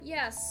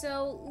Yeah,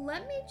 so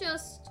let me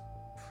just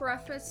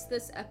preface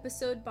this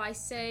episode by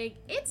saying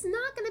it's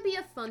not going to be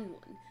a fun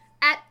one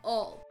at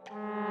all.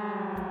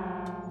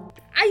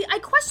 I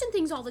question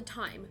things all the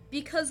time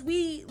because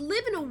we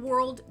live in a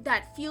world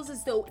that feels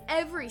as though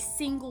every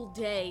single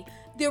day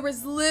there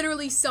is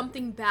literally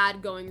something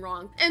bad going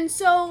wrong. And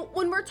so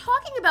when we're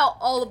talking about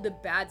all of the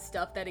bad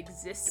stuff that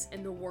exists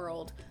in the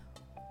world,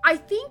 I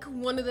think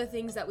one of the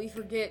things that we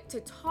forget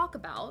to talk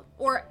about,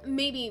 or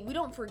maybe we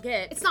don't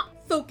forget, it's not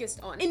focused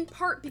on, in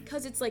part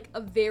because it's like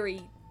a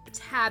very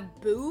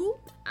taboo.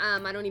 I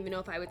don't even know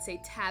if I would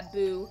say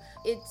taboo.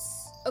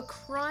 It's a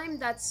crime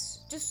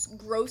that's just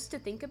gross to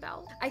think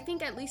about. I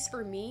think, at least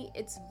for me,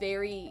 it's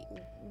very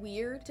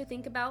weird to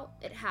think about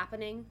it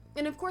happening.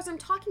 And of course, I'm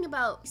talking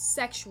about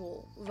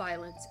sexual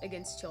violence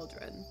against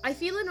children. I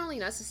feel it only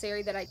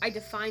necessary that I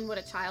define what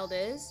a child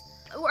is.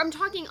 I'm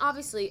talking,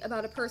 obviously,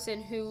 about a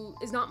person who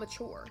is not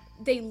mature.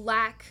 They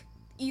lack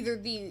either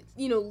the,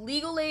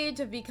 legal age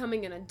of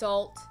becoming an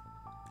adult.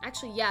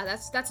 Actually, yeah,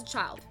 that's a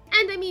child.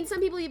 And I mean, some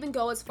people even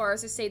go as far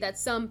as to say that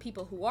some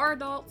people who are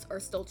adults are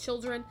still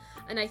children,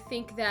 and I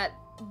think that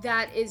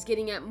is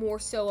getting at more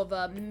so of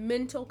a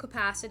mental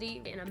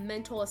capacity and a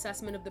mental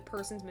assessment of the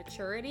person's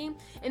maturity.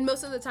 And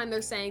most of the time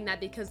they're saying that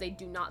because they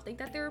do not think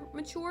that they're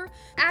mature.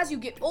 As you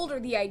get older,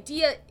 the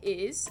idea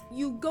is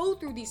you go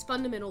through these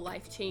fundamental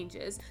life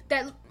changes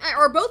that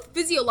are both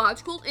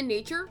physiological in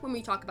nature when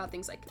we talk about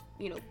things like,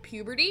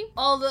 puberty,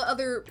 all the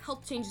other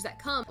health changes that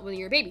come when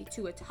you're a baby,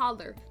 to a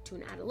toddler, to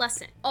an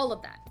adolescent, all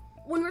of that.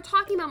 When we're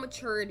talking about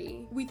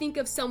maturity, we think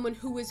of someone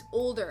who is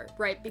older,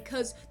 right?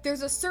 Because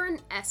there's a certain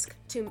esque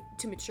to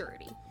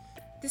maturity.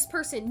 This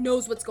person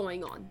knows what's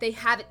going on. They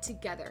have it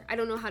together. I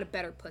don't know how to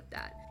better put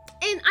that.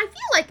 And I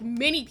feel like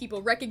many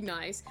people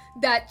recognize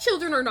that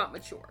children are not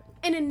mature.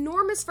 An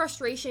enormous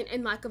frustration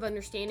and lack of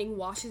understanding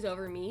washes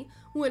over me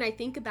when I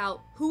think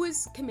about who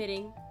is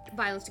committing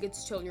violence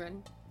against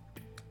children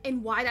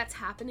and why that's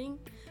happening,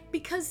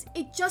 because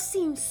it just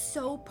seems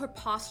so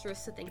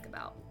preposterous to think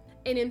about.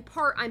 And in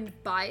part, I'm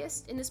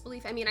biased in this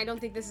belief. I mean, I don't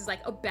think this is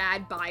like a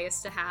bad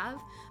bias to have,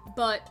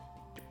 but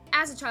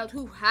as a child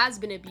who has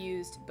been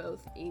abused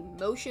both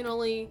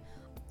emotionally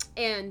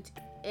and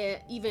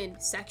even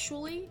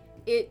sexually,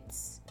 it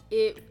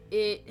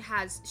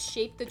has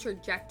shaped the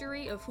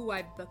trajectory of who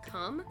I've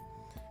become,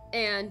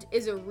 and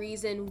is a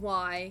reason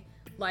why,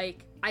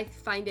 I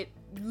find it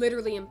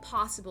literally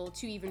impossible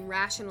to even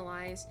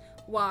rationalize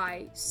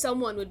why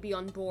someone would be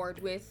on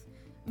board with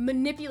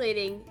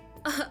manipulating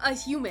a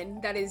human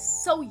that is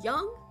so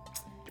young,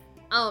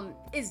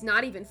 is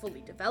not even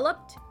fully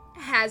developed,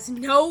 has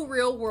no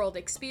real world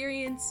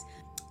experience,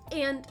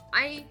 and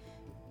I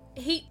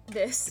hate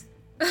this.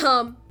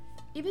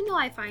 Even though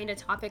I find a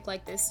topic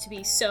like this to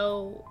be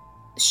so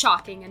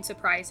shocking and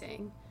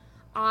surprising,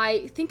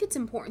 I think it's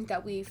important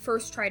that we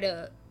first try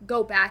to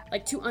go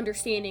back, to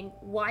understanding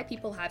why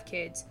people have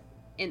kids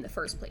in the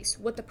first place,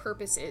 what the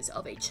purpose is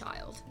of a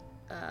child,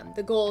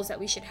 the goals that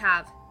we should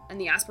have, and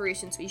the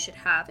aspirations we should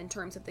have in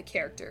terms of the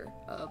character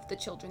of the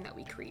children that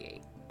we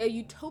create. A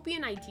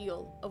utopian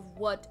ideal of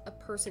what a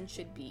person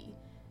should be,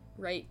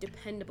 right?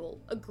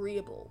 Dependable,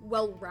 agreeable,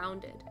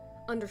 well-rounded,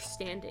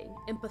 understanding,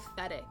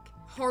 empathetic,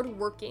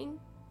 hardworking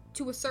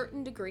to a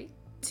certain degree.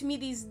 To me,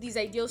 these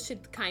ideals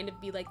should kind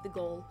of be like the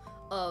goal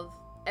of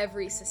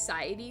every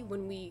society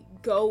when we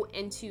go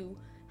into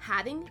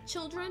having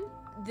children,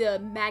 the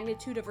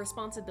magnitude of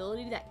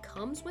responsibility that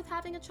comes with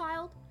having a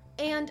child.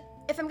 And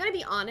if I'm gonna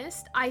be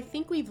honest, I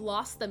think we've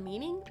lost the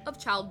meaning of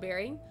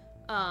childbearing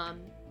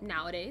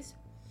nowadays.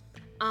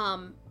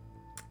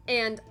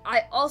 And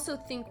I also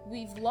think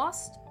we've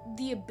lost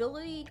the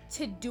ability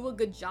to do a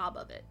good job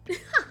of it.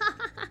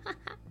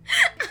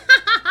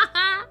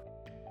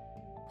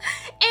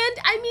 And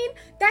I mean,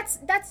 that's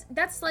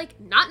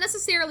not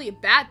necessarily a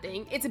bad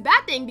thing. It's a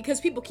bad thing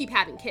because people keep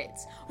having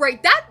kids,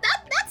 right?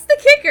 That's the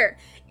kicker.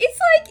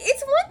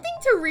 It's one thing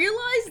to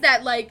realize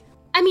that,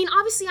 I mean,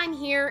 obviously I'm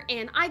here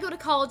and I go to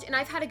college and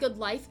I've had a good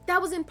life. That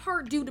was in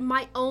part due to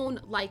my own,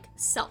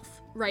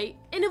 self, right?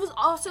 And it was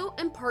also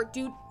in part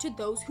due to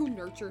those who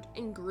nurtured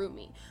and grew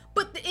me.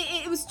 But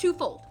it was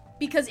twofold,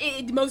 because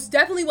it most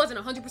definitely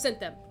wasn't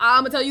 100% them.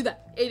 I'm gonna tell you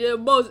that. It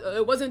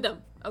wasn't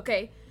them,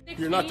 okay?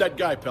 You're not that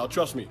guy, pal.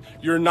 Trust me.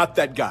 You're not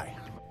that guy.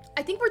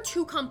 I think we're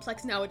too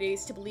complex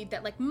nowadays to believe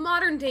that,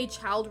 modern day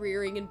child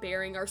rearing and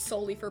bearing are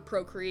solely for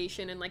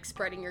procreation and,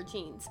 spreading your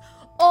genes.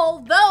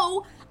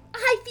 Although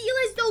I feel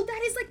as though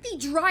that is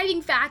the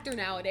driving factor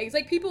nowadays.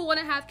 People want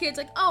to have kids.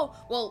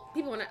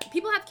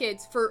 People have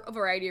kids for a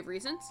variety of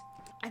reasons.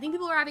 I think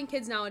people are having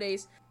kids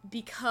nowadays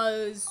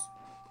because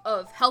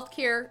of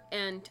healthcare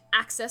and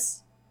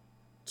access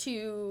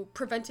to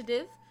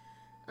preventative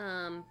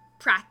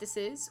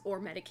practices or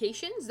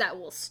medications that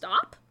will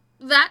stop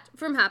that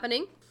from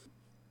happening.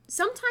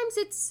 Sometimes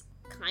it's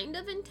kind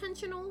of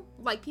intentional.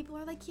 People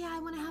are yeah, I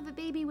want to have a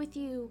baby with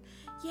you.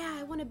 Yeah,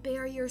 I want to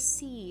bear your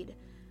seed.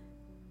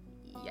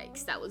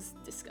 Yikes, that was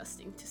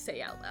disgusting to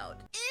say out loud.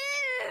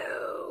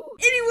 Ew!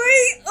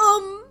 Anyway,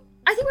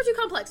 I think we're too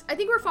complex. I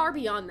think we're far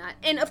beyond that.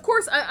 And of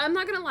course, I'm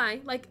not gonna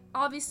lie, like,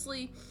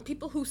 obviously,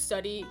 people who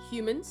study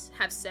humans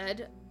have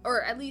said,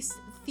 or at least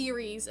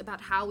theories about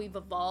how we've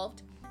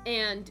evolved,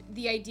 and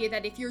the idea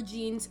that if your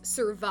genes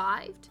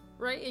survived,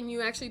 right, and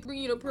you actually,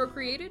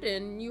 procreated,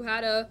 and you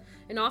had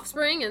an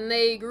offspring, and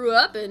they grew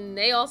up, and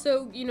they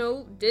also,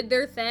 did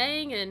their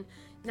thing, and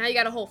now you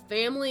got a whole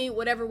family,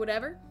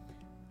 whatever.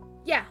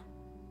 Yeah,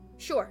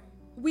 sure.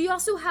 We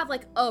also have,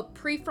 like, a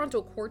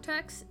prefrontal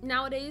cortex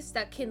nowadays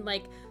that can,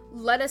 like,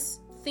 let us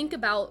think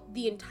about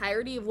the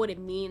entirety of what it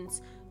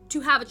means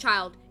to have a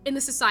child in the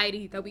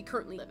society that we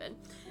currently live in.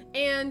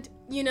 And,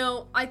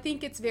 I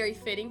think it's very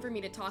fitting for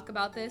me to talk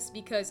about this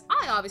because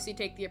I obviously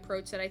take the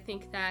approach that I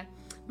think that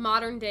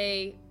modern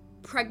day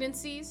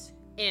pregnancies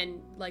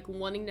and, like,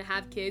 wanting to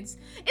have kids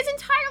is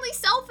entirely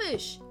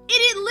selfish.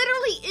 It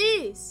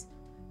literally is.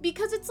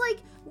 Because it's like,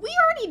 we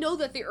already know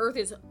that the earth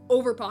is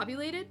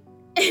overpopulated,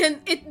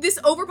 and this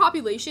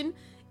overpopulation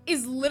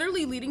is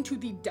literally leading to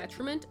the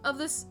detriment of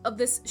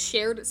this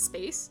shared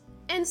space.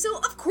 And so,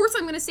 of course,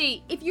 I'm gonna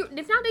say, if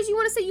nowadays you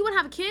want to say you want to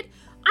have a kid,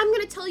 I'm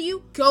gonna tell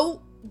you,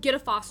 go get a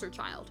foster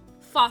child.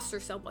 Foster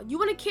someone. You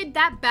want a kid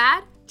that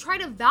bad? Try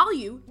to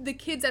value the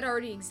kids that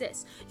already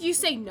exist. If you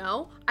say,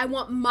 no, I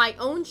want my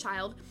own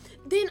child,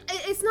 then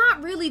it's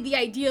not really the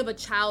idea of a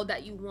child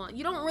that you want.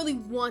 You don't really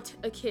want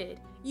a kid.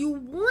 You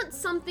want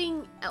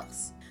something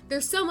else.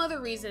 There's some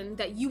other reason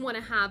that you want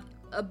to have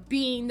a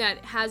being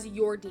that has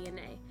your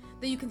DNA,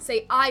 that you can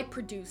say, I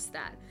produced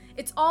that.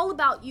 It's all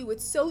about you.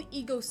 It's so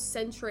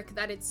egocentric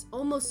that it's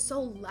almost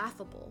so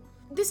laughable.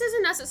 This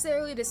isn't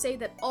necessarily to say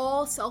that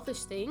all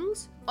selfish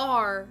things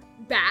are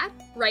bad,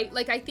 right?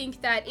 Like, I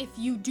think that if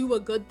you do a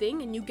good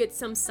thing and you get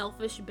some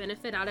selfish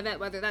benefit out of it,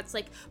 whether that's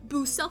like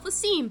boost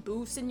self-esteem,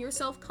 boost in your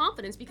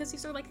self-confidence, because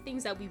these are like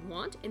things that we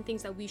want and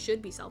things that we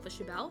should be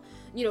selfish about,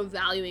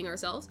 valuing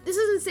ourselves. This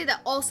doesn't say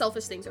that all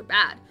selfish things are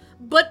bad,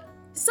 but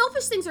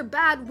selfish things are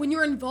bad when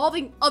you're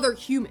involving other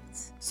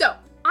humans. So,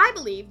 I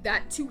believe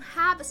that to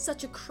have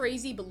such a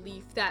crazy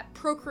belief that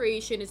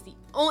procreation is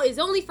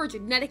only for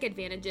genetic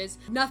advantages,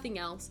 nothing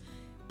else,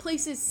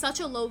 places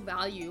such a low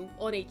value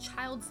on a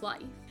child's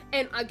life.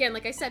 And again,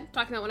 like I said,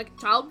 talking about when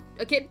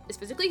a kid is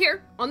physically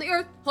here on the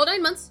earth, whole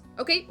 9 months,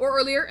 okay, or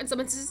earlier in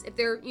some instances if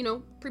they're,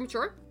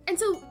 premature. And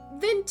so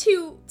then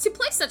to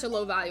place such a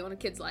low value on a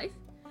kid's life,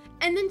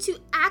 and then to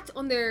act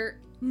on their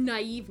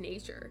naive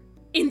nature,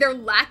 in their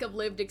lack of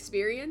lived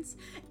experience,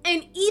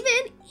 and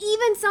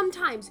even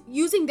sometimes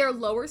using their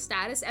lower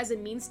status as a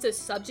means to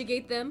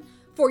subjugate them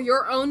for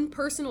your own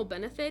personal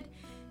benefit,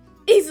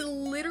 is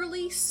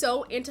literally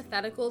so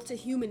antithetical to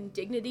human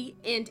dignity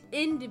and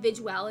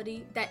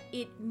individuality that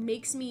it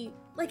makes me,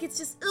 like, it's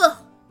just, ugh.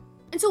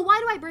 And so why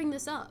do I bring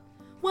this up?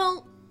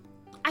 Well,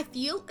 I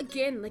feel,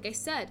 again, like I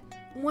said,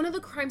 one of the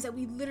crimes that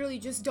we literally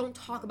just don't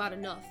talk about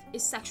enough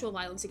is sexual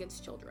violence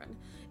against children.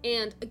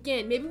 And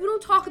again, maybe we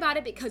don't talk about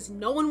it because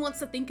no one wants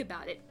to think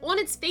about it. On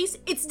its face,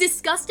 it's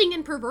disgusting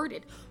and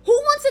perverted. Who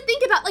wants to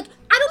think about,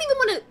 I don't even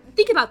want to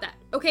think about that,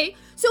 okay?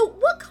 So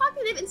what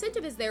cognitive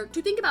incentive is there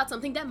to think about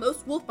something that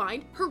most will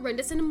find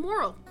horrendous and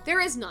immoral?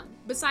 There is none.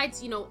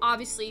 Besides,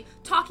 obviously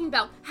talking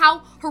about how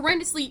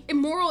horrendously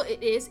immoral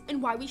it is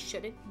and why we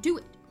shouldn't do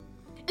it.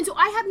 And so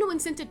I have no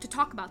incentive to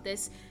talk about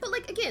this.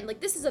 But again,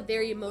 this is a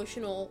very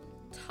emotional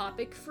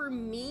topic for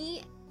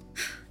me.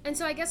 And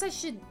so I guess I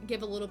should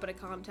give a little bit of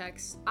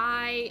context.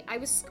 I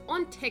was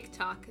on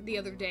TikTok the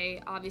other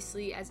day,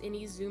 obviously, as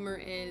any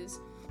Zoomer is.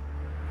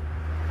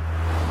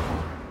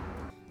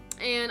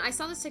 And I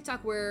saw this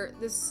TikTok where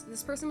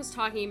this person was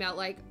talking about,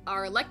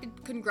 our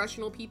elected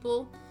congressional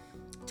people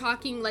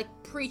talking,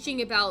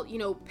 preaching about,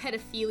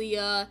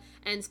 pedophilia,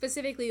 and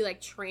specifically,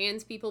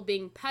 trans people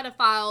being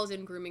pedophiles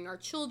and grooming our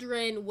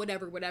children,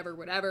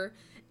 whatever.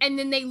 And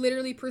then they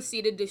literally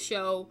proceeded to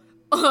show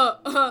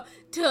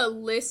to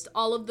list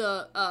all of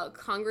the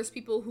Congress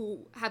people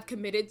who have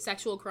committed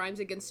sexual crimes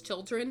against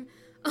children.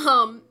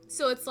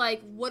 So it's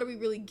what are we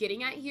really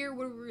getting at here?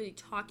 What are we really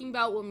talking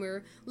about when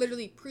we're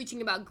literally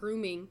preaching about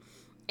grooming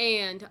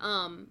and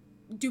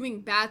doing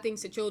bad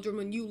things to children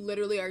when you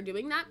literally are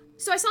doing that?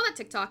 So I saw that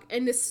TikTok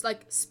and this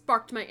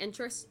sparked my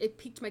interest. It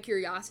piqued my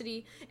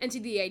curiosity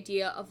into the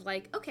idea of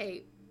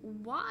okay,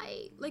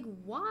 why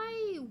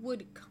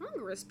would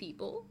Congress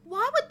people,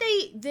 why would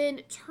they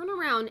then turn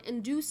around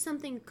and do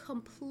something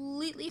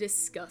completely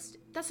disgusting?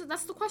 That's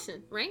the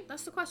question, right?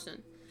 That's the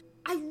question.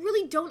 I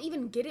really don't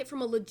even get it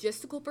from a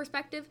logistical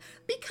perspective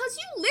because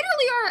you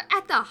literally are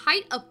at the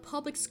height of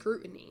public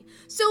scrutiny.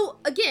 So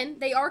again,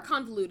 they are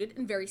convoluted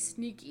and very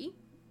sneaky.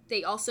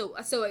 They also,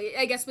 so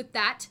I guess with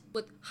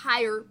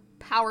higher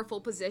powerful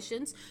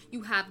positions,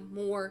 you have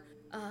more,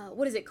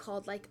 what is it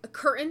called? A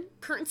curtain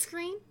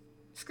screen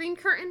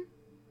curtain.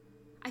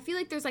 I feel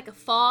like there's a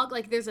fog,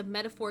 there's a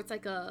metaphor, it's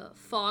a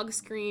fog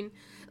screen.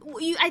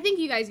 I think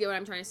you guys get what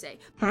I'm trying to say.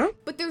 Huh?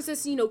 But there's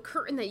this,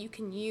 curtain that you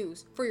can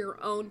use for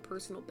your own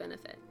personal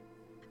benefit.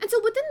 And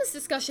so within this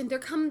discussion,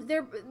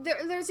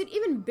 there's an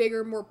even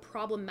bigger, more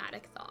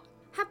problematic thought.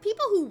 Have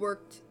people who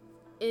worked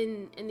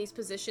in these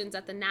positions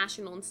at the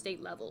national and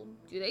state level,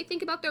 do they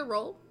think about their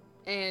role?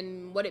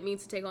 and what it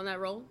means to take on that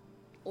role,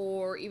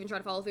 or even try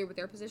to follow through with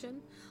their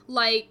position.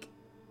 Like,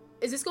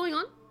 is this going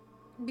on?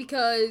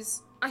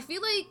 Because I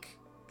feel like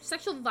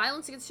sexual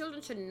violence against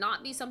children should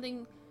not be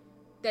something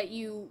that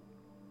you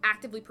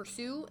actively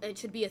pursue. It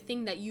should be a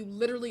thing that you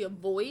literally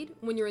avoid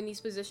when you're in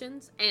these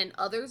positions, and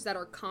others that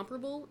are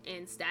comparable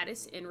in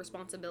status and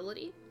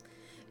responsibility.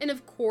 And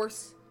of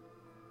course,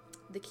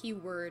 the key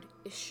word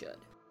is should.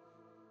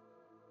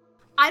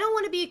 I don't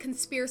want to be a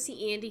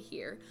conspiracy Andy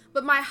here,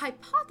 but my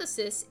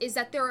hypothesis is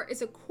that there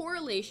is a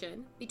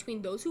correlation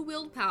between those who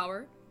wield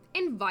power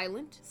and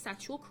violent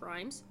sexual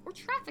crimes or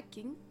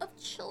trafficking of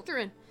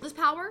children. This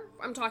power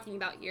I'm talking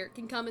about here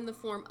can come in the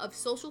form of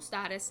social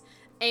status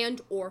and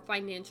or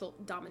financial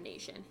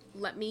domination.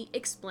 Let me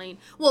explain.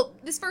 Well,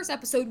 this first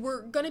episode,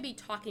 we're going to be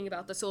talking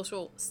about the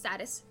social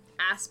status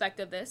aspect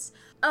of this.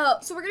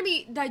 So we're going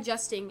to be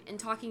digesting and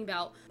talking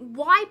about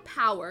why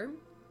power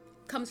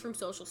comes from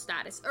social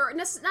status, or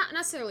not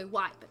necessarily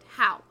why, but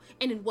how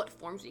and in what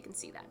forms we can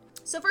see that.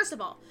 So first of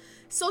all,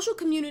 social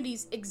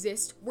communities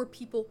exist where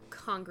people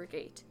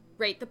congregate,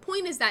 right? The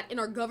point is that in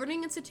our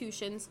governing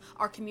institutions,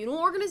 our communal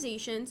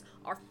organizations,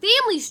 our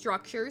family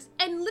structures,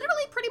 and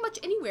literally pretty much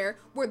anywhere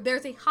where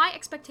there's a high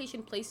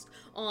expectation placed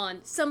on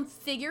some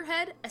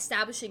figurehead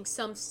establishing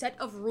some set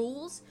of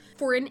rules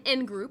for an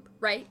in-group,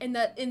 right? And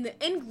that in the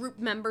in-group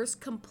members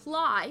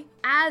comply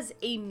as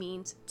a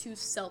means to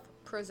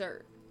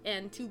self-preserve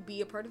and to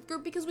be a part of the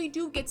group, because we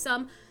do get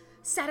some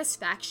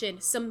satisfaction,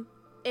 some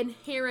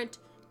inherent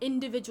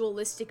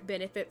individualistic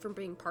benefit from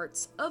being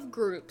parts of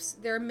groups.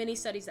 There are many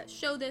studies that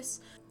show this,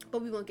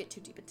 but we won't get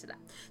too deep into that.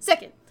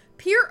 Second,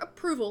 peer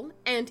approval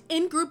and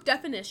in-group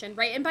definition,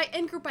 right? And by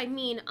in-group, I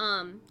mean,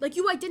 like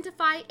you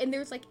identify and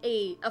there's like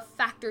a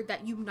factor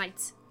that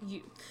unites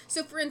you.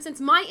 So for instance,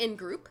 my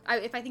in-group,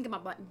 if I think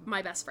about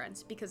my best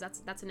friends, because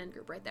that's an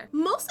in-group right there,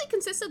 mostly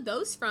consists of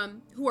those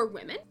who are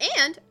women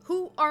and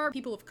who are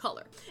people of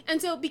color.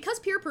 And so because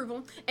peer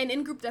approval and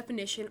in-group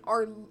definition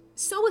are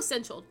so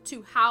essential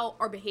to how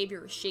our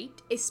behavior is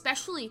shaped,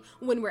 especially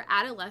when we're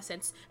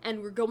adolescents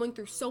and we're going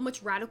through so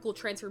much radical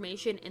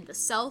transformation in the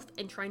self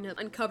and trying to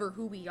uncover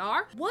who we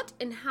are, what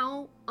and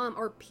how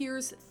our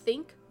peers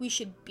think we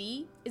should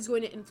be is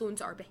going to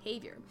influence our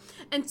behavior.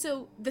 And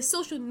so the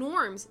social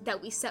norms that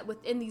we set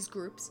within these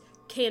groups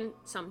can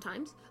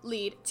sometimes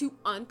lead to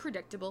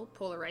unpredictable,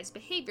 polarized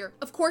behavior.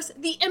 Of course,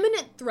 the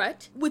imminent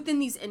threat within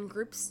these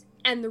in-groups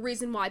and the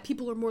reason why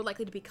people are more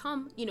likely to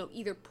become,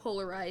 either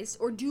polarized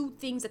or do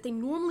things that they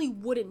normally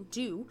wouldn't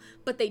do,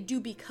 but they do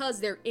because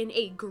they're in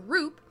a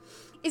group,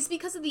 is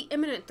because of the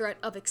imminent threat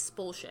of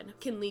expulsion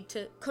can lead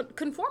to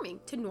conforming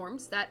to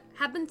norms that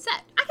have been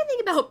set. I can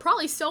think about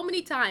probably so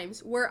many times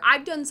where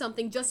I've done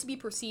something just to be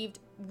perceived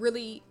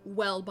really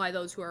well by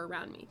those who are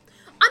around me.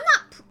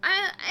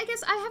 I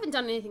guess I haven't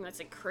done anything that's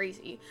like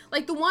crazy.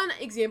 Like the one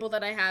example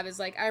that I have is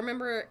like, I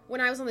remember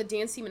when I was on the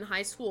dance team in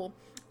high school,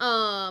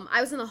 I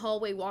was in the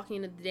hallway walking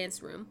into the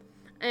dance room,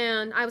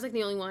 and I was like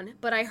the only one,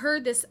 but I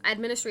heard this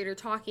administrator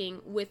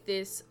talking with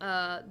this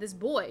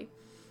boy.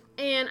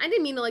 And I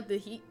didn't mean to like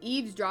the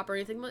eavesdrop or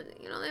anything, but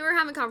they were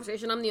having a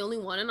conversation. I'm the only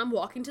one, and I'm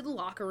walking to the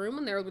locker room,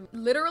 and they're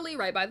literally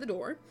right by the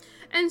door.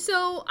 And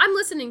so I'm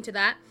listening to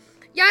that,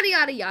 yada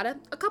yada yada.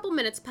 A couple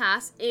minutes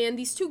pass, and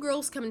these two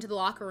girls come into the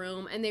locker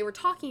room, and they were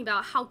talking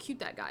about how cute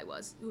that guy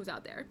was who was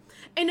out there.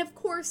 And of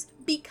course,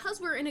 because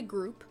we're in a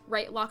group,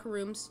 right? Locker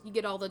rooms, you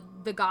get all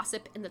the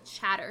gossip and the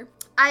chatter.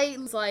 I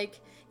was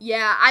like,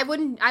 yeah, I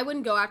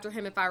wouldn't go after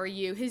him if I were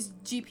you. His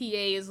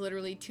GPA is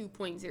literally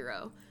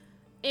 2.0.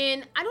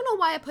 And I don't know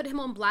why I put him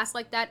on blast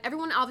like that.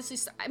 Everyone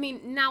obviously,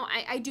 now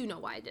I do know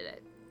why I did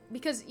it.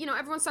 Because,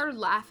 everyone started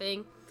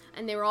laughing,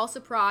 and they were all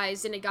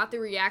surprised, and it got the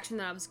reaction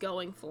that I was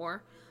going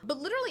for. But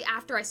literally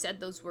after I said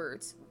those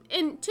words,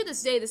 and to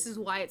this day, this is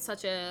why it's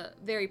such a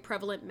very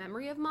prevalent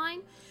memory of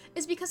mine,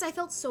 is because I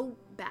felt so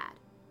bad.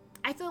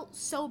 I felt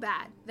so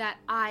bad that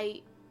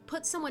I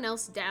put someone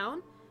else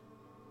down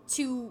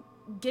to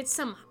get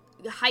some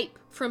hype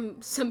from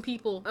some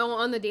people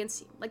on the dance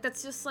team. Like,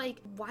 that's just like,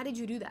 why did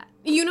you do that?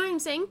 You know what I'm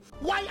saying?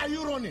 Why are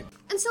you running?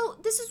 And so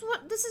this is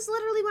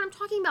literally what I'm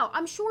talking about.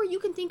 I'm sure you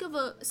can think of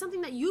something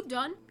that you've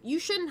done, you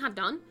shouldn't have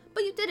done,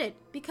 but you did it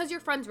because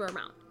your friends were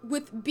around.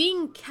 With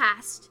being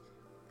cast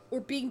or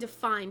being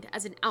defined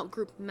as an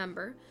outgroup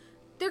member,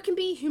 there can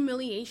be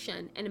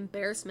humiliation and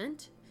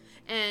embarrassment,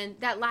 and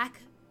that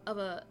lack of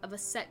a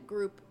set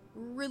group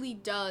really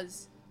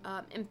does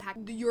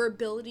impact your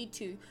ability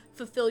to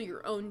fulfill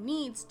your own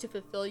needs,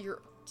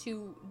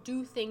 to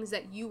do things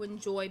that you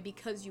enjoy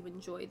because you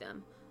enjoy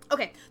them.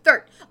 Okay,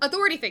 third,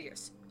 authority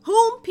figures,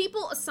 whom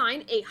people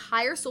assign a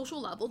higher social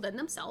level than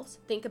themselves.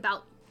 Think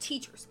about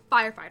teachers,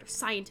 firefighters,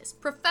 scientists,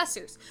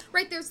 professors,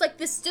 right? There's like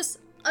this just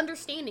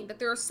understanding that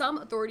there are some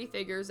authority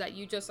figures that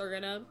you just are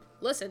gonna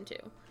listen to.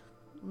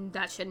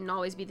 That shouldn't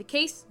always be the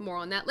case. More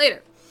on that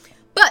later.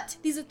 But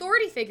these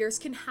authority figures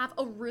can have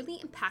a really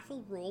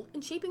impactful role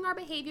in shaping our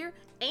behavior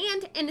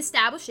and in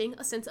establishing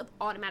a sense of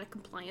automatic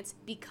compliance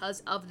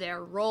because of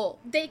their role.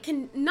 They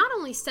can not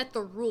only set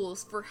the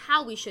rules for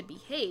how we should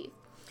behave,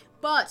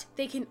 but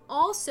they can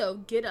also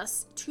get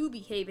us to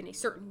behave in a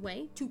certain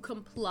way, to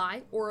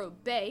comply or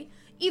obey,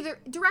 either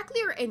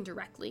directly or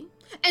indirectly.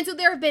 And so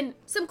there have been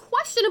some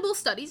questionable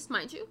studies,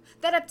 mind you,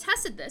 that have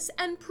tested this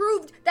and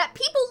proved that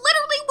people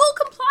literally will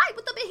comply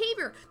with the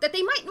behavior that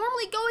they might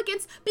normally go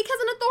against because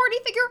an authority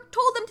figure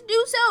told them to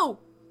do so.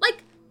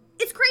 Like,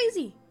 it's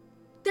crazy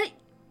that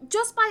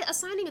just by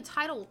assigning a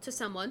title to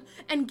someone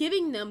and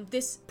giving them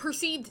this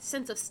perceived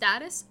sense of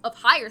status, of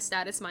higher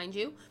status, mind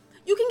you,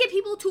 you can get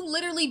people to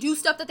literally do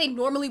stuff that they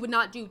normally would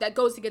not do that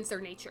goes against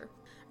their nature.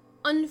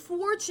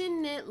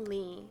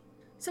 Unfortunately,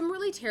 some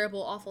really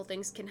terrible, awful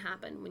things can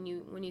happen when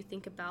you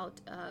think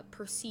about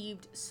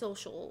perceived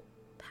social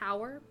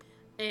power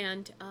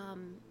and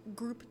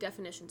group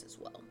definitions as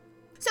well.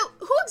 So,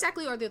 who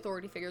exactly are the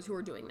authority figures who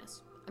are doing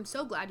this? I'm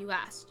so glad you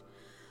asked.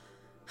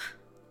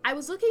 I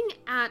was looking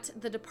at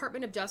the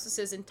Department of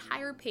Justice's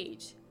entire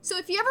page. So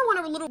if you ever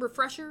want a little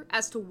refresher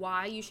as to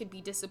why you should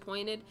be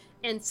disappointed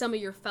in some of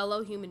your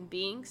fellow human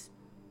beings,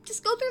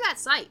 just go through that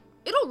site.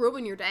 It'll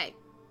ruin your day.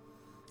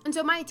 And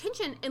so my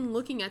attention in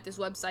looking at this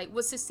website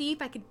was to see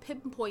if I could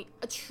pinpoint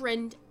a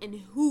trend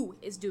in who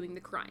is doing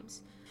the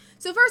crimes.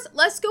 So first,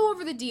 let's go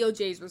over the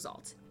DOJ's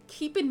results.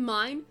 Keep in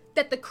mind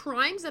that the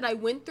crimes that I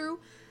went through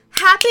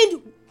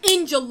happened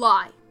in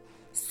July.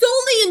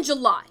 Solely in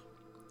July.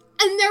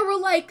 And there were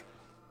like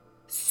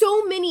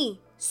so many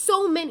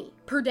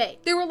per day.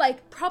 There were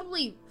like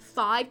probably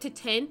 5 to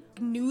 10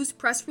 news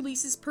press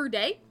releases per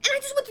day. And I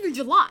just went through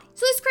July.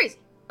 So it's crazy.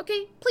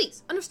 Okay,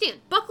 please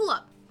understand. Buckle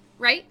up,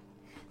 right?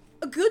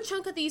 A good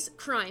chunk of these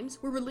crimes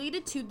were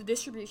related to the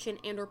distribution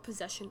and or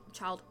possession of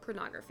child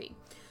pornography.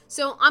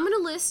 So I'm going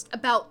to list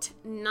about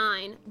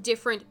 9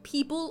 different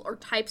people or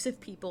types of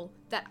people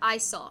that I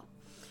saw.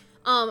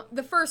 One of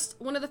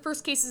the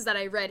first cases that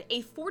I read,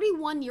 a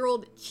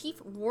 41-year-old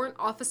chief warrant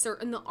officer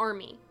in the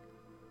Army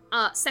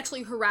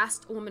sexually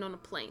harassed a woman on a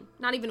plane.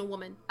 Not even a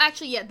woman.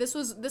 Actually, yeah, this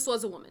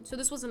was a woman, so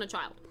this wasn't a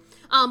child.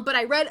 But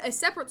I read a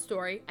separate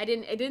story. It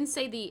didn't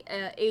say the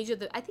age of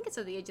the, I think it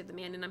said the age of the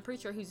man, and I'm pretty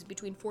sure he's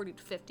between 40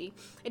 to 50.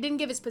 It didn't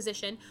give his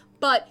position,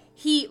 but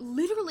he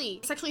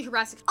literally sexually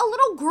harassed a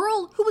little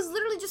girl who was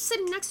literally just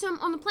sitting next to him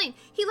on the plane.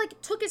 He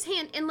like took his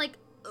hand and like,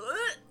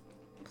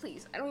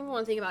 please, I don't even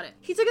want to think about it.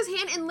 He took his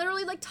hand and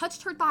literally like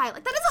touched her thigh.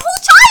 Like, that is a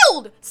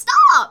whole child!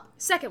 Stop!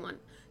 Second one.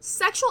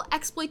 Sexual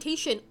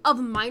exploitation of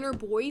minor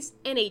boys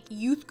in a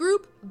youth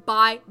group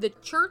by the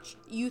church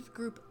youth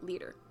group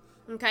leader.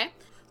 Okay?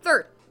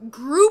 Third,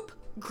 group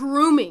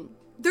grooming.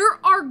 There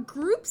are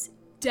groups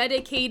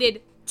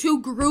dedicated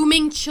to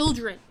grooming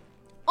children.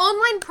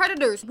 Online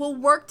predators will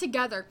work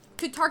together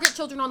to target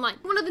children online.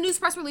 One of the news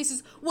press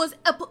releases was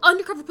an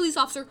undercover police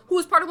officer who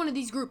was part of one of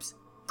these groups.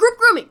 Group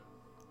grooming.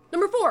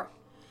 Number 4,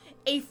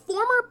 a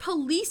former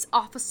police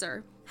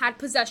officer had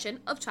possession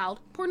of child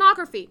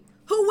pornography.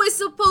 Who was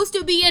supposed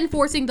to be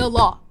enforcing the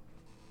law?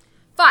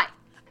 5,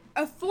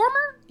 a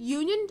former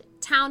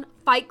Uniontown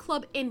Fight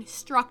Club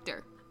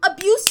instructor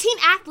abused teen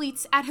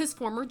athletes at his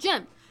former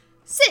gym.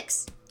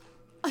 6,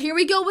 here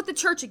we go with the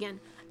church again.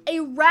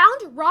 A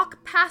Round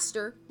Rock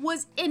pastor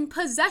was in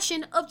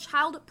possession of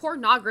child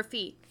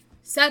pornography.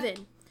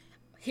 7,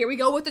 here we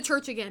go with the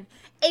church again.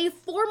 A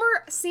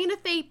former Santa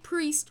Fe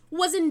priest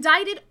was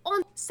indicted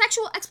on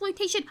sexual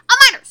exploitation of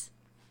minors.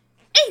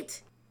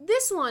 8,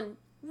 this one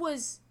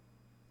was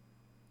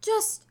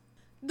just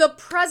the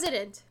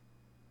president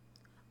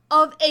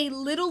of a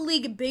Little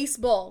League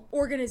baseball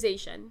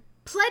organization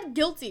pled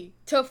guilty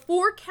to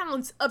 4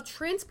 counts of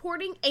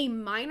transporting a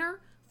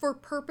minor for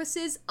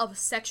purposes of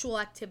sexual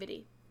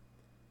activity.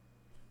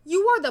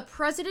 You are the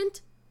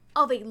president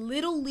of a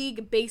Little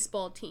League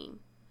baseball team.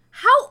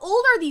 How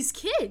old are these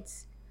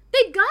kids?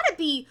 They've got to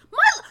be...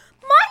 My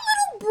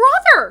little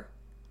brother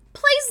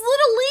plays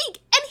Little League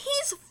and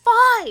he's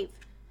 5.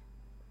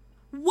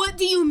 What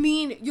do you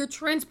mean you're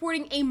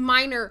transporting a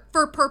minor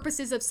for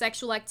purposes of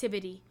sexual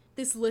activity?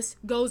 This list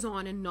goes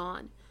on and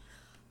on.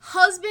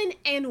 Husband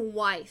and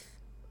wife.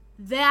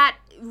 That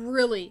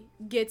really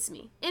gets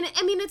me. And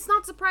I mean, it's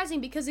not surprising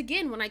because,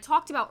 again, when I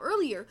talked about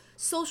earlier,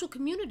 social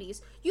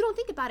communities, you don't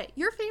think about it.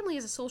 Your family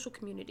is a social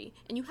community,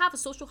 and you have a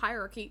social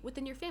hierarchy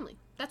within your family.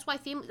 That's why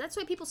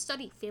people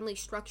study family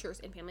structures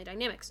and family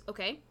dynamics,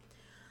 okay?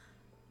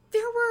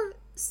 There were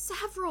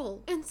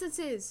several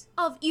instances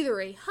of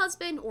either a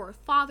husband or a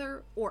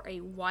father or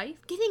a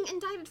wife getting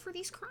indicted for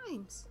these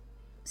crimes.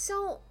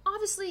 So,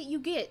 obviously, you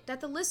get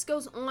that the list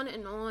goes on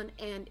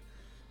and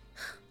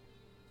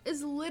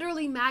is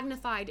literally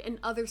magnified in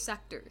other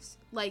sectors.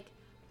 Like,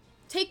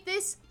 take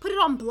this, put it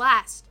on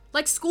blast,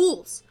 like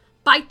schools,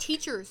 by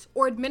teachers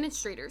or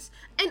administrators.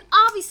 And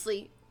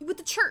obviously, with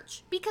the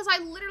church, because I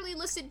literally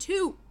listed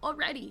 2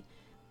 already.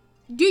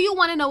 Do you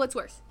want to know what's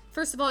worse?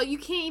 First of all, you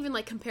can't even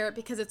compare it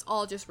because it's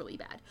all just really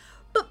bad.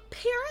 But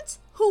parents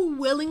who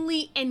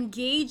willingly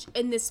engage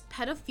in this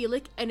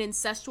pedophilic and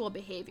incestual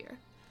behavior.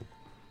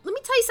 Let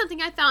me tell you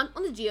something I found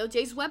on the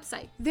DOJ's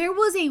website. There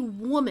was a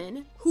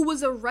woman who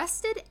was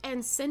arrested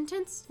and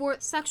sentenced for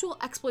sexual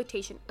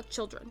exploitation of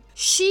children.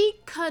 She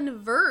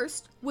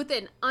conversed with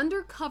an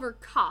undercover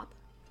cop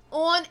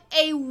on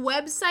a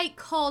website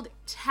called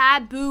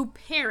Taboo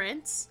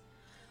Parents,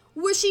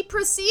 where she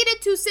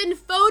proceeded to send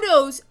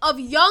photos of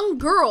young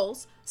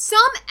girls,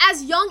 some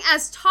as young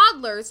as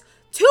toddlers,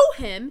 to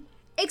him,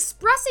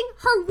 expressing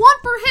her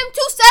want for him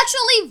to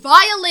sexually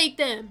violate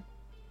them.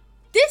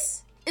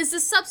 This is the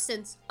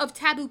substance of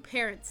Taboo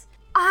Parents.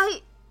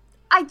 Is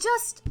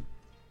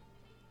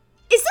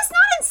this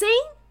not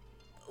insane?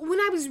 When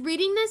I was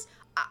reading this,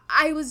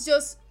 I was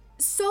just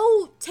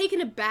so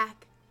taken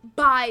aback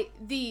by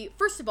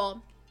first of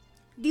all,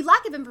 the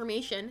lack of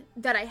information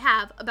that I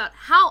have about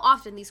how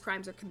often these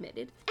crimes are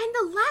committed, and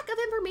the lack of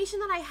information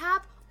that I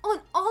have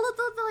on all of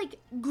the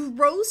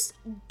gross,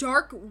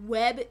 dark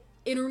web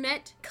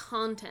internet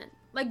content,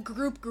 like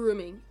group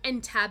grooming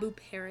and taboo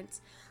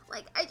parents.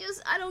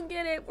 I don't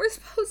get it. We're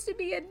supposed to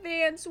be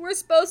advanced. We're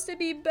supposed to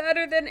be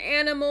better than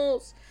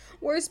animals.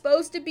 We're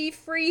supposed to be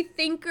free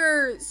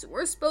thinkers.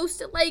 We're supposed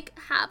to,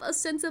 have a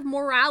sense of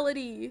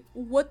morality.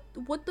 What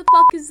the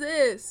fuck is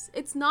this?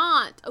 It's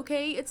not,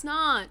 okay? It's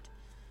not.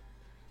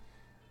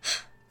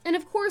 And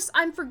of course,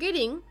 I'm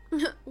forgetting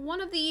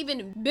one of the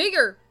even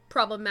bigger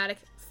problematic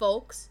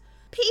folks.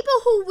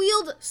 People who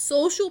wield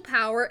social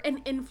power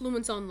and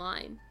influence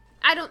online.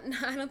 I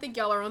don't think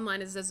y'all are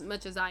online as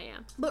much as I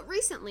am. But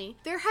recently,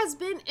 there has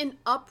been an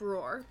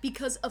uproar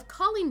because of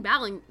Colleen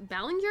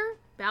Ballinger?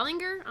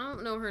 I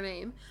don't know her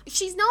name.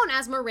 She's known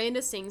as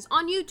Miranda Sings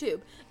on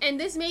YouTube. And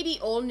this may be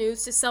old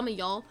news to some of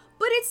y'all,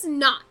 but it's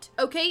not,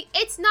 okay?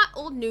 It's not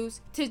old news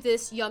to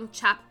this young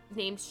chap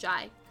named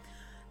Shy.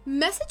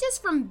 Messages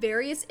from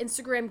various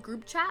Instagram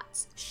group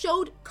chats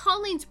showed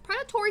Colleen's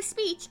predatory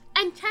speech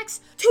and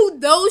texts to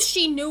those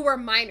she knew were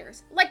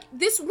minors. Like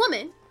this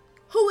woman,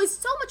 who is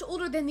so much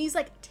older than these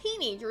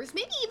teenagers,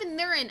 maybe even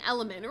they're in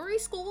elementary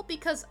school,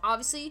 because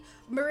obviously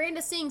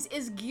Miranda Sings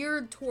is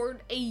geared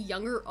toward a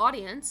younger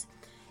audience.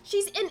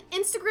 She's in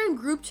Instagram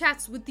group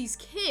chats with these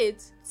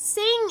kids,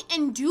 saying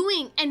and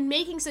doing and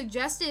making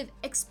suggestive,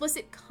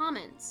 explicit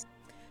comments.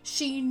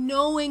 She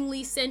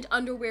knowingly sent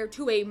underwear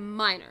to a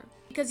minor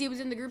because he was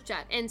in the group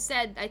chat and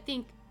said, I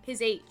think,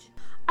 his age.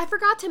 I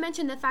forgot to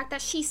mention the fact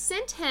that she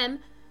sent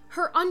him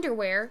her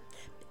underwear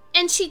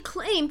and she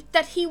claimed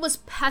that he was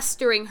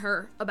pestering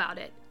her about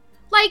it.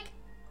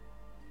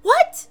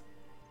 What?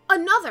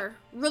 Another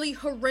really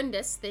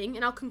horrendous thing,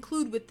 and I'll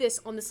conclude with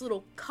this on this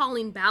little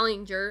Colleen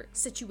Ballinger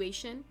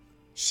situation.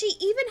 She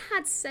even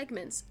had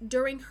segments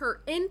during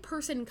her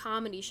in-person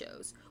comedy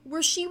shows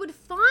where she would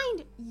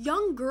find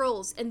young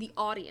girls in the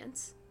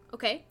audience,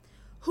 okay,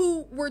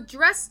 who were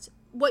dressed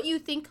what you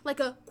think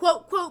like a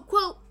quote, quote,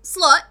 quote,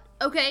 slut,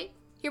 okay?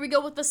 Here we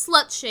go with the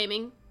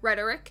slut-shaming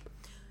rhetoric.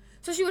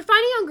 So she would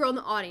find a young girl in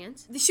the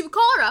audience. She would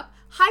call her up,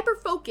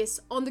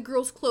 hyper-focus on the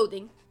girl's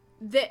clothing,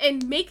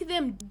 and make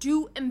them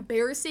do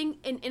embarrassing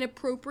and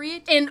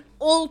inappropriate and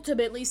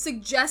ultimately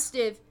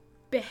suggestive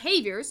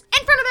behaviors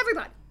in front of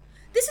everybody.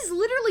 This is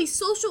literally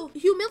social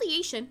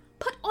humiliation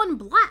put on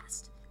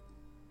blast.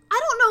 I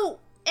don't know,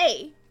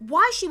 A,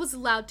 why she was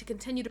allowed to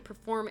continue to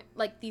perform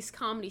these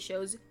comedy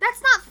shows.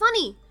 That's not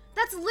funny.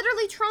 That's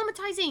literally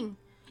traumatizing.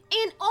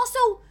 And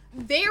also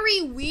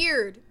very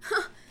weird.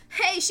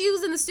 Hey, she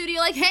was in the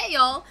studio hey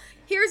y'all,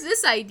 here's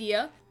this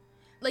idea.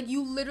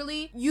 You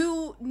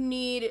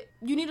need a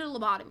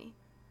lobotomy.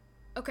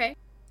 Okay?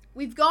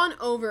 We've gone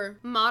over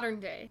modern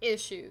day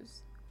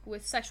issues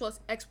with sexual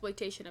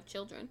exploitation of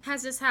children.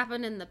 Has this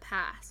happened in the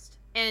past?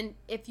 And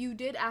if you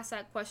did ask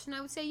that question,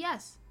 I would say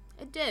yes,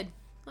 it did.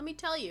 Let me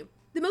tell you.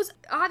 The most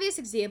obvious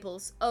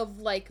examples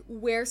of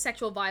where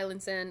sexual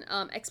violence and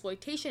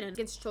exploitation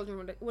against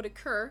children would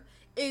occur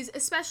is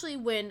especially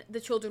when the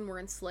children were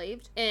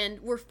enslaved and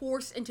were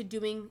forced into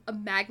doing a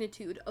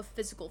magnitude of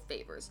physical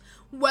favors,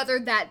 whether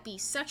that be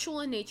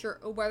sexual in nature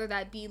or whether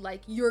that be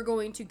you're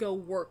going to go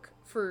work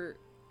for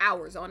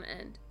hours on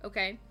end,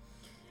 okay?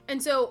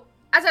 And so,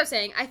 as I was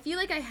saying, I feel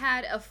like I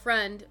had a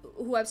friend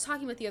who I was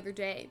talking with the other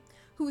day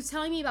who was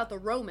telling me about the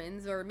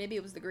Romans, or maybe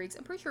it was the Greeks,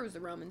 I'm pretty sure it was the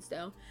Romans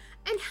though,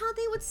 and how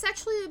they would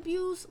sexually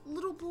abuse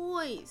little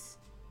boys.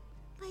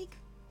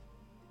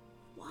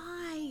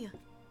 Why?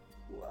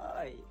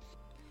 Why?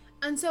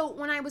 And so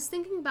when I was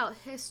thinking about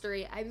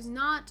history, I was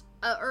not,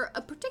 or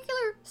a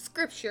particular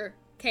scripture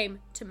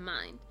came to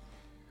mind.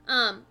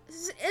 And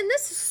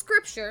this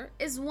scripture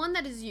is one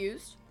that is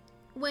used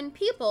when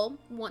people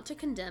want to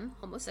condemn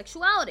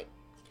homosexuality.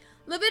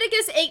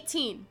 Leviticus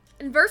 18,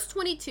 in verse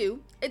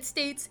 22, it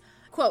states,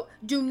 quote,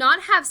 "Do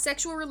not have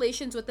sexual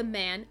relations with a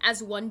man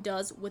as one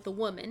does with a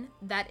woman.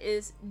 That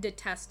is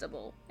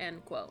detestable,"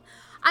 end quote.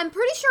 I'm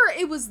pretty sure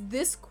it was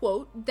this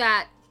quote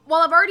that,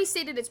 while I've already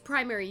stated its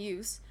primary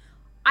use,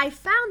 I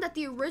found that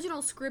the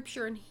original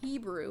scripture in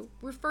Hebrew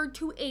referred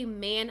to a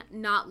man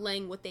not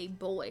laying with a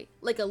boy,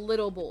 like a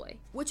little boy,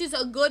 which is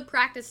a good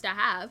practice to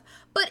have,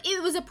 but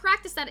it was a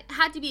practice that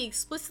had to be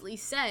explicitly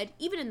said,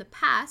 even in the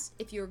past,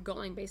 if you're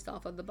going based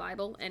off of the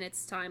Bible and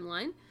its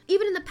timeline.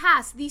 Even in the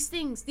past,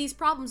 these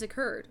problems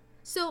occurred.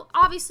 So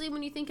obviously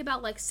when you think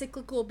about like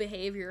cyclical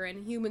behavior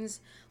and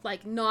humans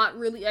like not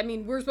really, I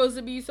mean, we're supposed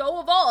to be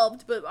so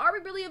evolved, but are we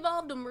really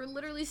evolved when we're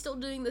literally still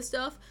doing this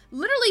stuff?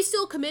 Literally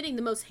still committing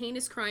the most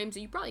heinous crimes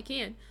that you probably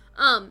can.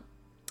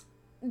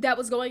 That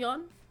was going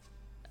on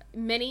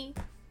many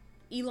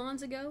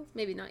eons ago.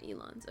 Maybe not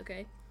eons,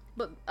 okay?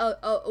 But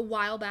a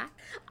while back.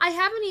 I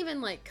haven't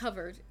even like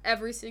covered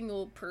every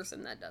single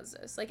person that does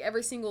this. Like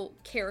every single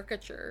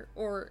caricature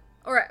or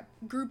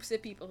groups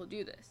of people who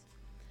do this.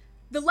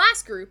 The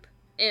last group,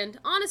 and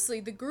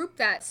honestly, the group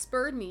that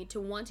spurred me to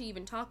want to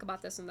even talk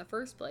about this in the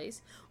first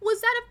place,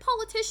 was that of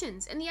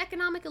politicians and the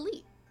economic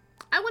elite.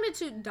 I wanted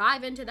to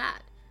dive into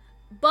that,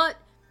 but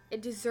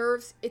it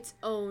deserves its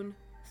own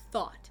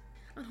thought.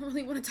 I don't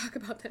really want to talk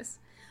about this,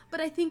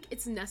 but I think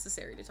it's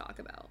necessary to talk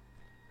about.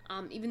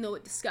 Even though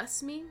it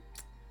disgusts me,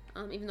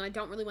 even though I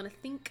don't really want to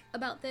think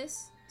about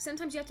this,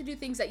 sometimes you have to do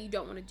things that you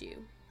don't want to do.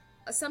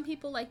 Some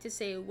people like to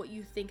say what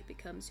you think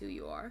becomes who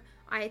you are.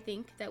 I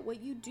think that what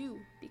you do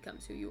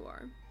becomes who you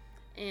are.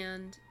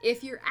 And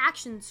if your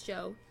actions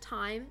show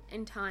time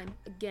and time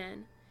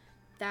again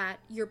that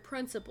your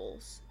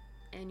principles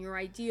and your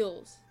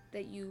ideals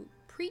that you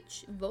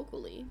preach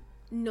vocally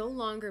no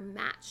longer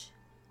match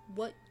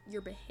what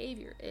your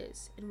behavior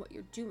is and what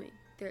you're doing,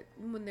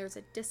 when there's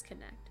a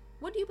disconnect,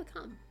 what do you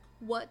become?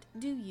 What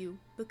do you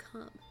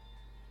become?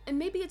 And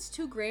maybe it's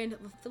too grand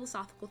of a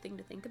philosophical thing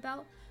to think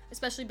about,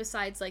 especially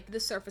besides like the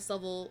surface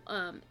level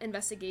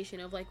investigation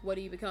of like, what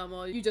do you become?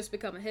 Well, you just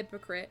become a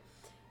hypocrite.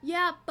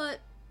 Yeah, but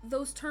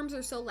those terms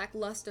are so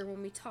lackluster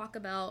when we talk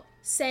about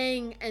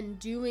saying and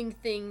doing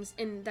things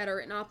that are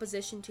in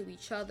opposition to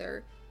each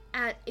other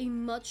at a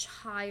much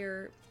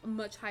higher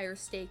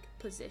stake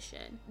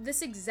position.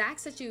 This exact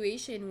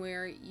situation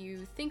where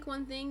you think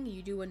one thing,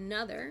 you do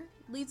another,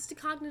 leads to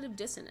cognitive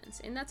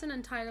dissonance, and that's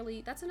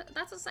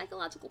a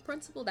psychological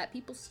principle that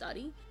people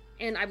study.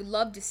 And I would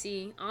love to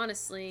see,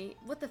 honestly,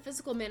 what the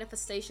physical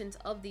manifestations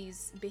of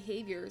these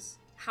behaviors,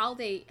 how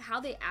they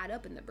add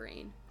up in the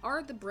brain.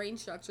 Are the brain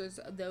structures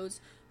of those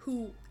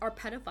who are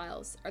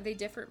pedophiles, are they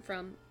different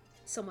from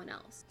someone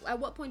else? At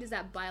what point does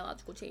that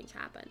biological change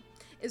happen?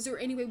 Is there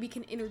any way we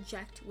can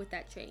interject with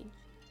that change?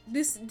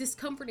 This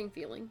discomforting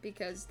feeling,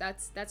 because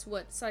that's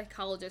what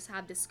psychologists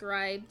have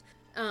described.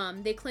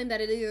 They claim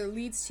that it either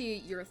leads to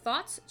your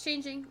thoughts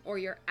changing or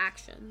your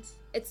actions.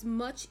 It's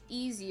much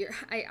easier.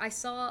 I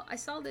saw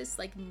this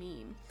like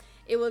meme.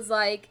 It was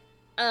like,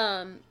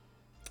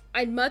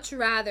 I'd much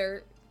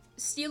rather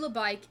steal a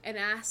bike and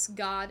ask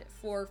God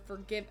for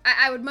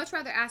I would much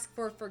rather ask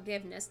for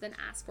forgiveness than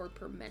ask for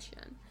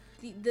permission.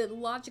 The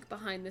logic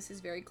behind this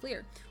is very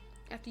clear.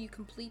 After you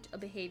complete a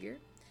behavior,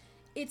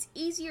 it's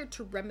easier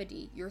to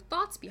remedy your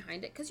thoughts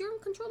behind it because you're in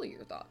control of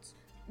your thoughts.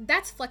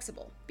 That's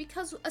flexible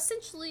because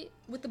essentially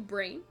with the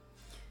brain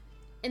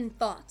and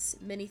thoughts,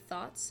 many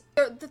thoughts,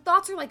 the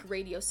thoughts are like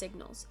radio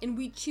signals and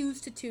we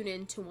choose to tune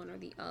into one or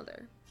the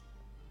other.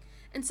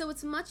 And so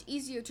it's much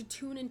easier to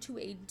tune into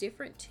a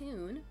different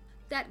tune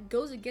that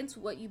goes against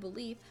what you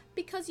believe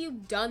because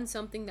you've done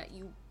something that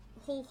you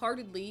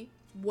wholeheartedly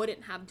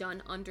wouldn't have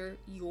done under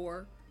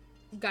your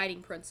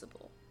guiding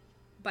principle,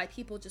 by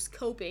people just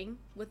coping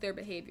with their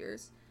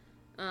behaviors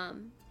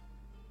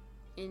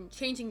and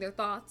changing their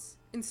thoughts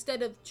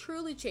instead of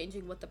truly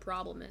changing what the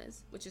problem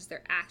is, which is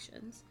their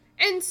actions.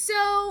 And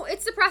so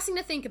it's depressing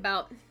to think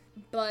about,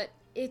 but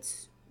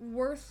it's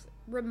worth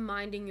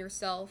reminding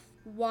yourself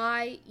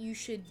why you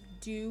should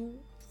do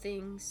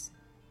things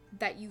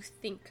that you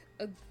think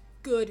a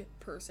good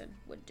person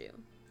would do.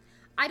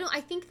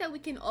 I think that we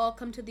can all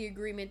come to the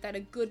agreement that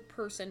a good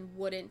person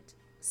wouldn't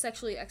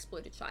sexually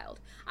exploit a child.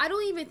 I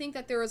don't even think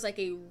that there is like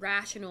a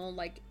rational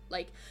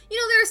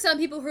there are some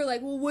people who are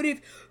like, well, what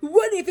if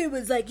it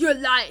was like your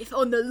life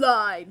on the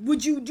line?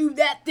 Would you do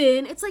that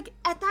then? It's like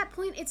at that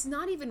point it's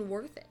not even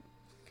worth it.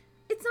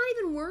 It's not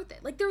even worth it.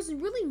 Like there's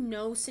really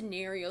no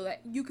scenario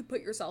that you could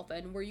put yourself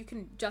in where you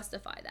can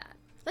justify that.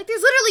 Like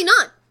there's literally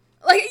none.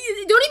 Like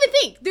don't even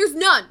think. There's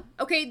none.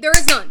 Okay? There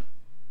is none.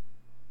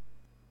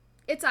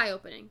 It's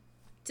eye-opening,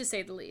 to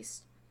say the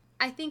least.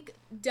 I think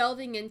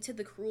delving into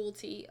the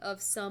cruelty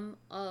of some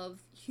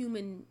of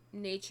human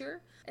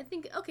nature, I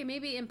think, okay,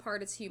 maybe in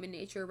part it's human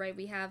nature, right?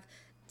 We have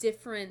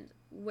different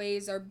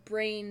ways our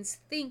brains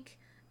think,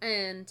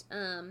 and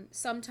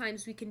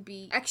sometimes we can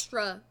be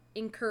extra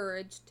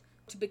encouraged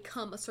to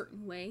become a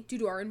certain way due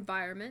to our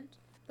environment.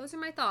 Those are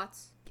my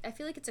thoughts. I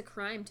feel like it's a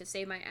crime to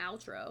say my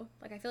outro.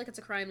 Like, I feel like it's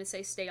a crime to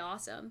say stay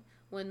awesome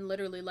when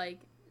literally, like,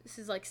 this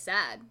is, like,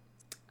 sad.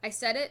 I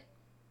said it,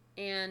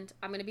 and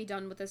I'm gonna be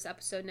done with this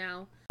episode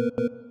now.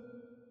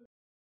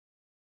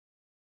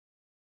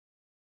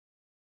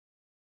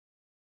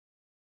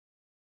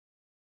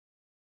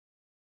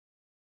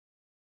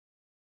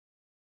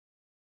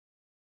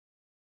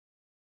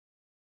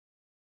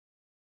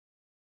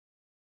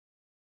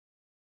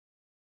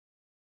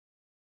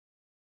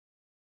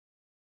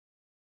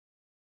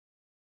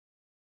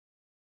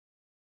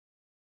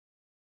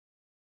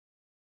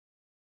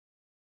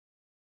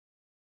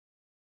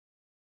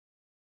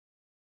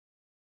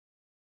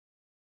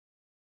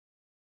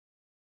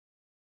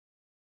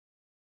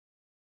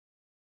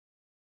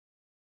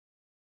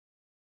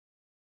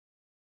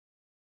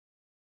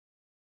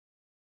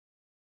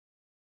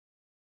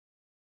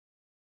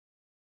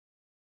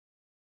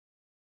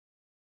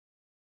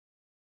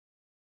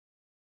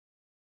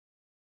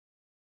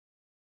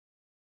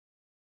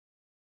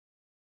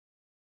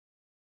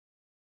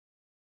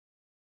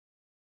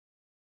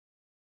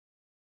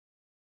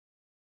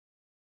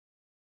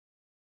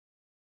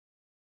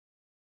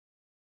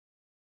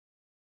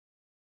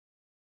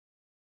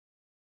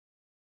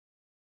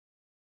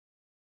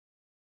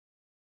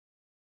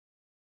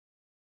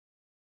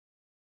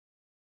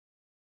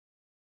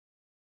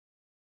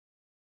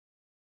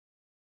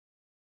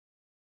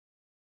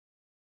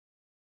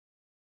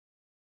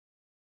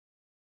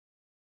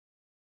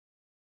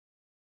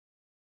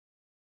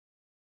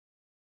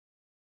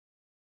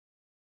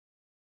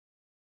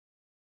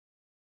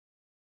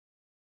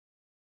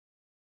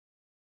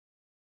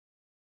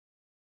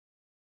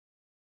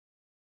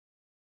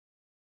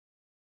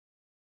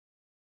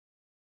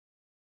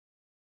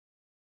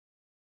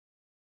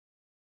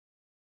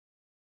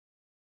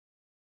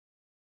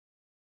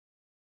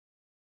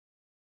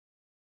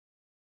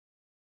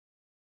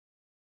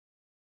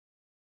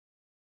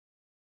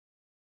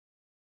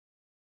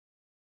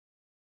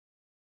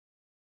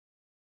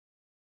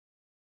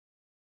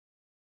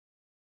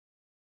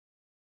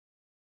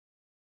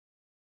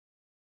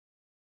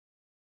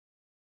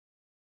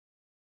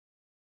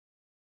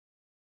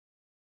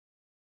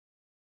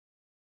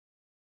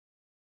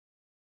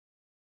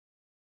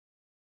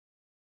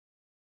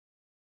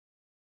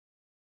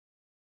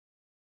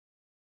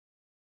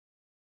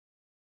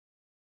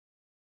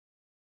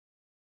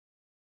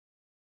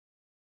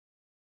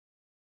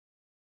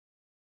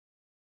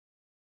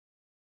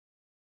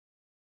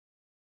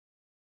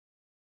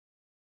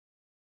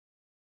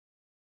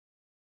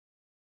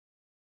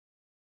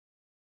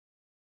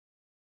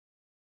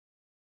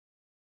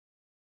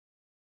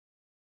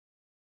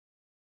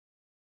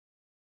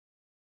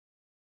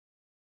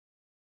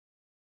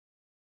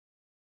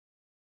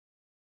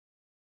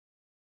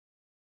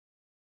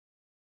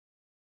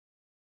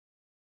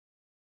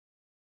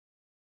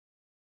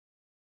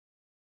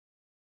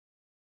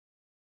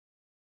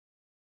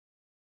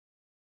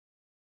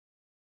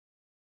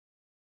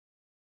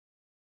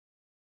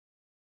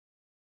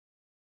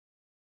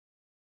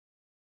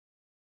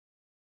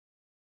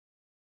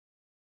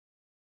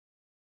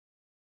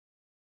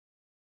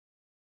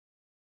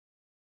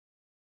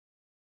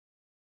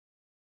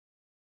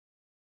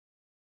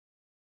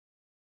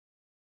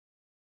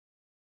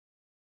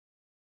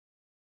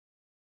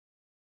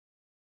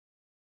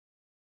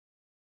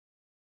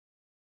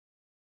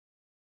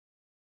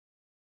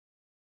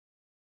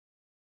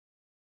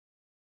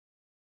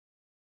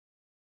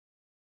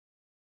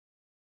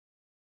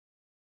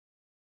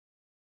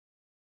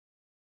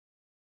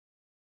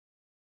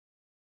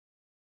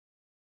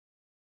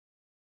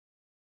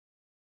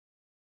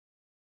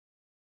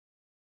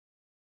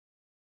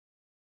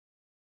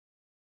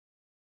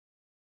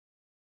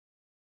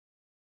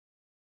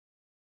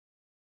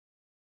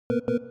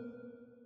 you.